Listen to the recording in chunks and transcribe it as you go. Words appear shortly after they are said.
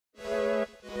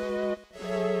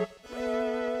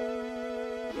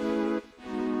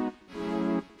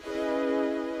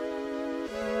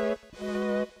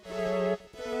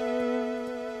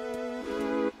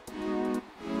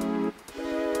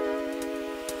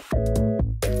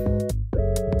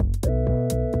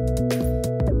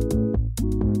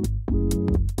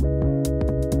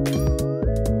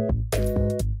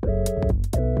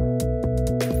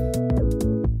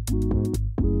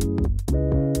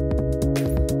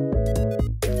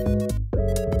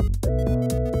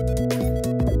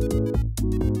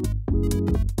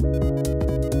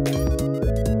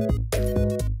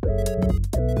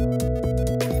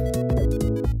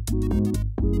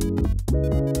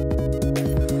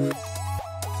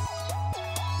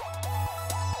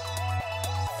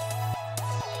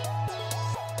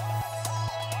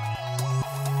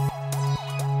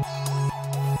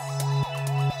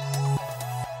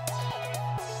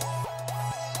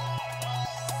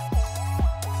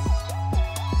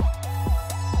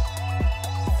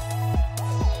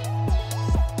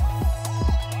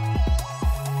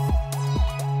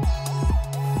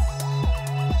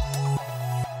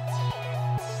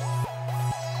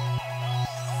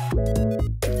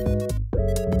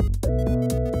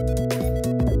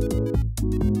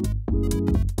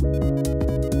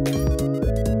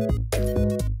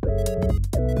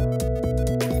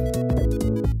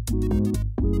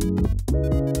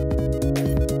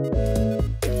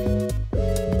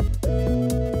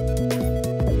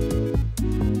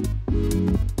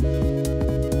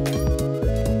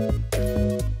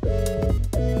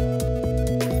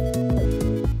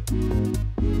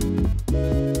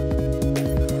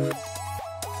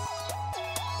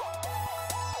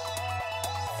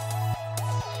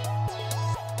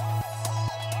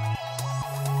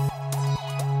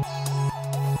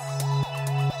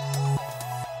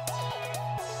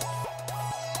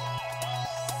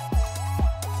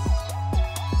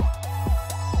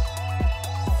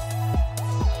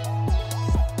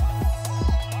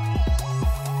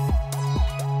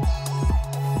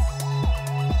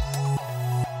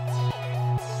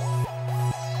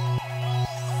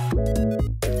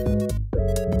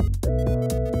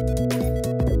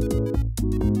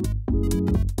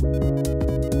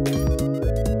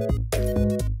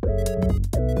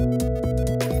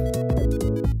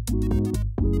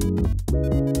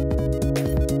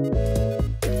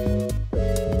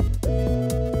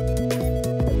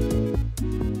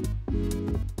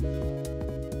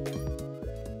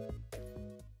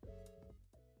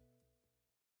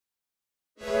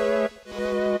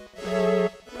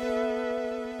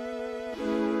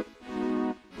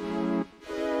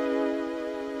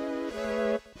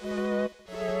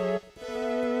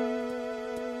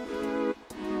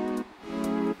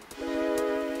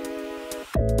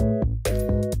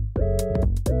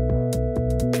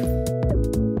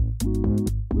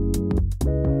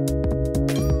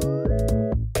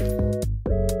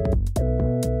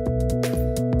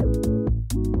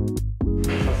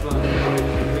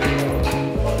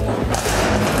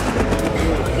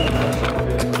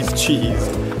Jeez.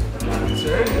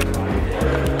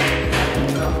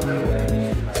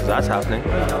 So that's happening.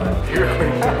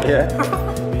 Yeah.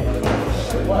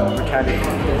 Mechanic.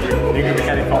 You can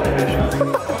mechanic competition.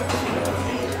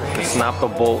 Snap the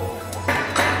bolt.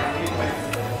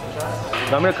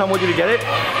 You want me to come with you to get it?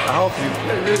 I'll help you.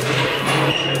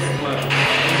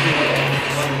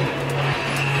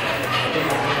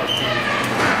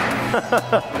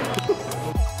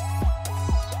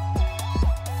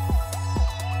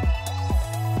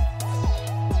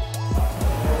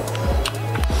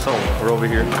 So, we're over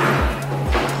here.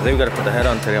 I think we gotta put the head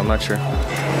on today, I'm not sure.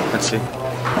 Let's see.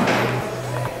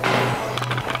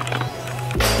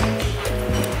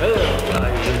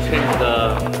 Change the...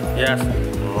 Yes.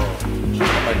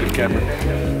 My good camera.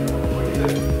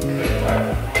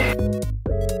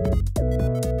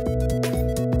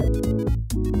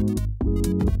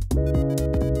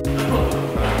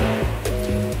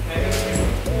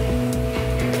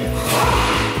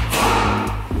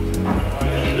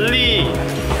 Lee.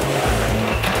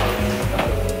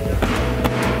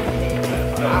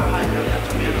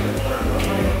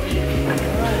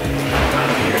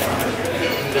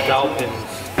 The dolphins.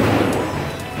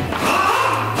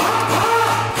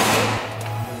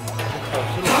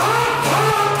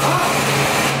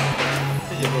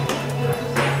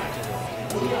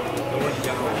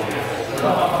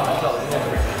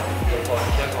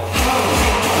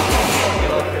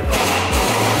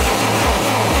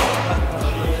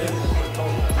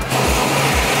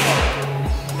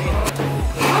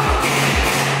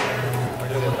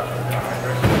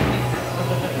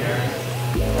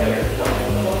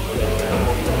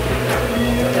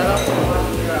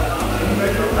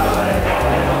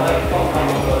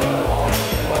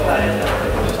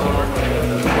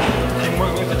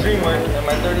 Teamwork with the dreamwork. Am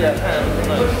I 30 at 10?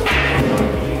 Nice.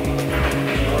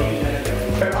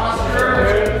 Oscar,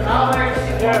 Alex,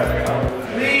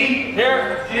 Lee,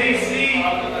 Here. JC,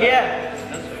 Yeah.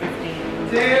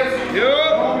 Dave,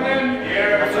 Coleman,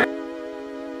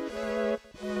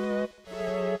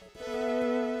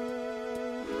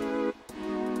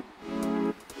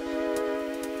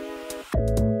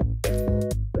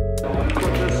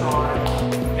 put this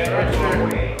on. Get right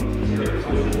away.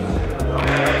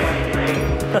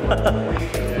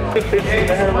 Okay,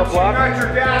 so once you got your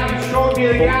back, you showed me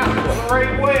the gas the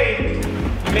right way.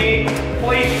 You may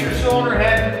place your cylinder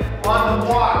head on the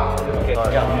block. Okay.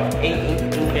 Yeah. 8.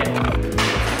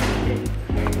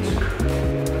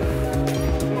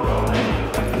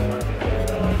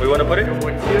 Where you want to put it?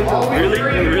 All we Really?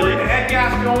 agree is Really? the head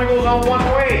gasket only goes on one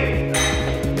way.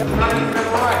 Not even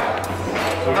right.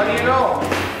 So how do you know?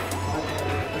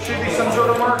 There should be some sort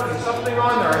of marking, something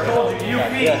on there. I told you,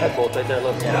 UP. Yeah, head bolt right there.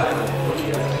 Look. The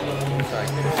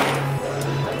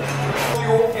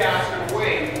old gasket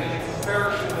away and you compare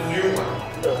it to the new one.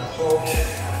 So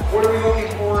what are we looking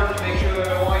for to make sure that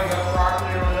it lines up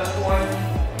properly on this one?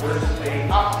 Where's the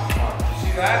up one? You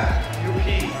see that? UP.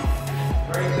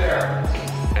 Right there.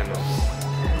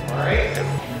 Alright?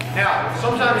 Now,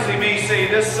 sometimes they may say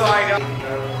this side up in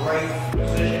the right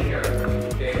position here.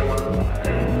 Okay.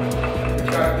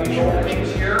 We've got these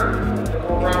openings here that go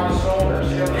around the cylinder.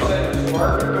 See how they said this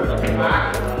marker goes up the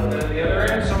back and then the other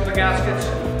end? Some of the gaskets,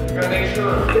 you gotta make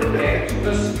sure. Okay, so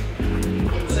this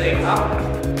should say up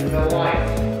the line.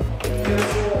 See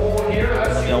this little hole here?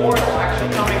 That's the oil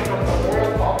actually coming from the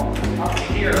oil pump up to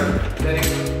here. Then it's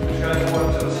gonna go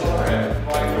into the cylinder head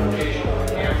by lubrication of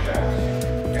the camshafts.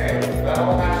 Okay, that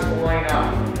all has to line up.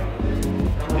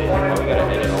 Number one, the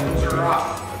pistons are up.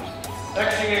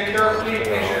 Next, you get carefully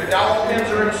make sure your dowel pins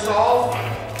are installed.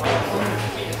 Okay,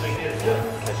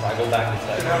 so I go back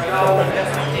inside. You have dowel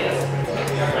pins.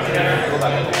 Go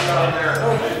back down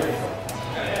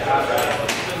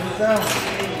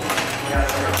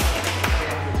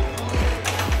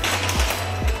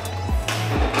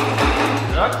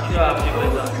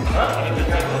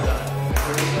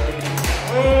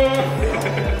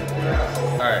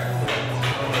Alright.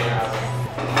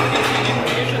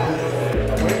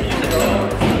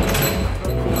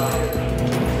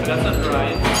 That's not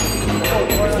right.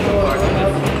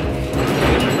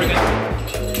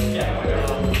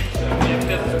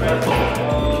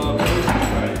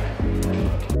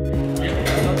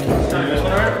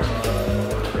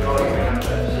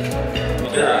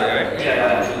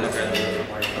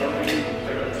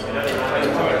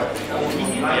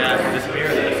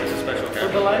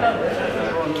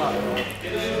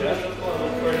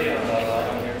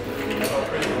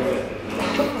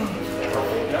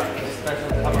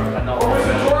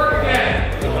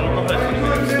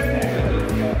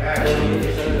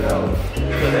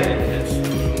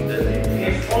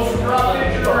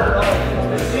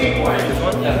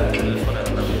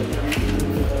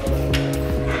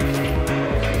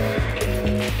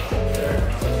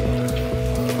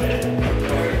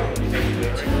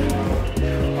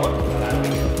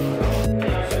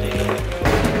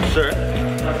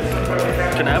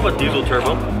 Can I have a diesel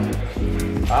turbo?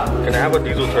 Can I have a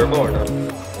diesel turbo or not?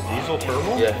 Diesel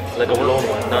turbo? Yeah, like a blown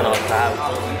one. No, no, to have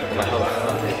in my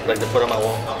house. Like to put on my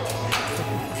wall.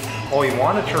 Oh, you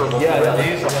want a turbo? Yeah, for a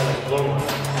diesel? blown one.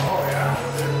 Oh, yeah.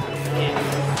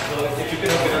 So if you can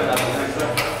hook it up,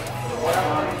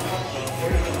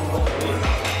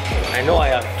 I know I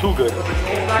have two good.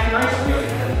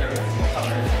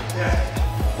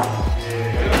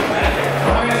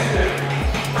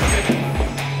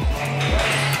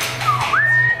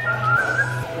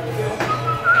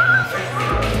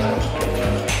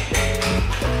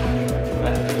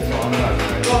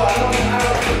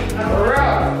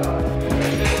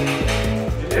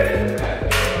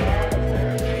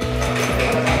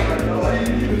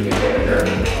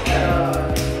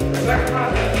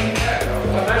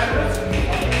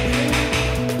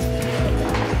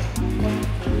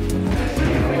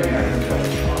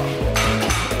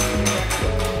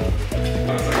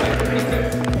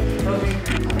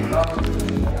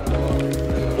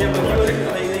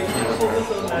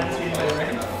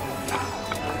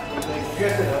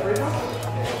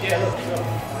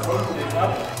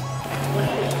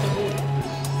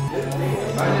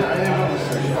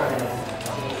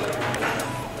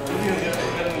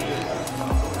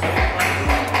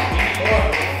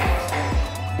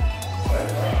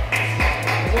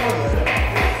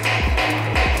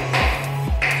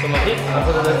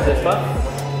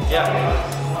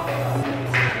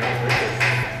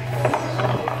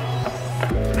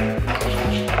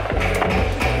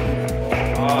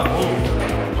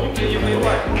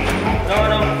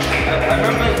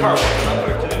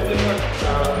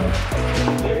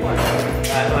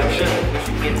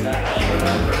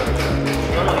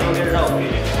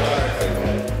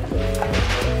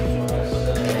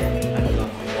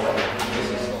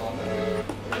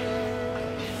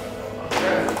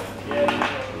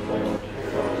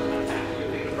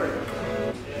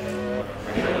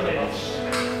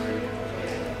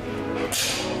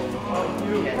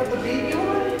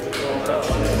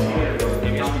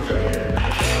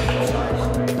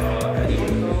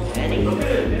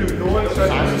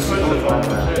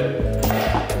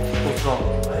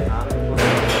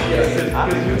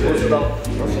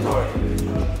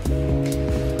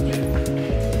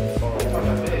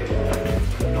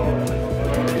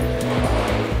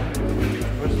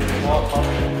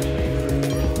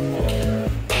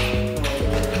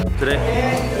 Today,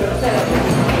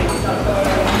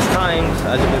 it's timed,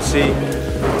 as you can see,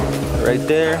 right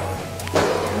there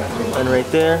and right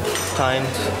there, it's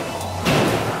timed.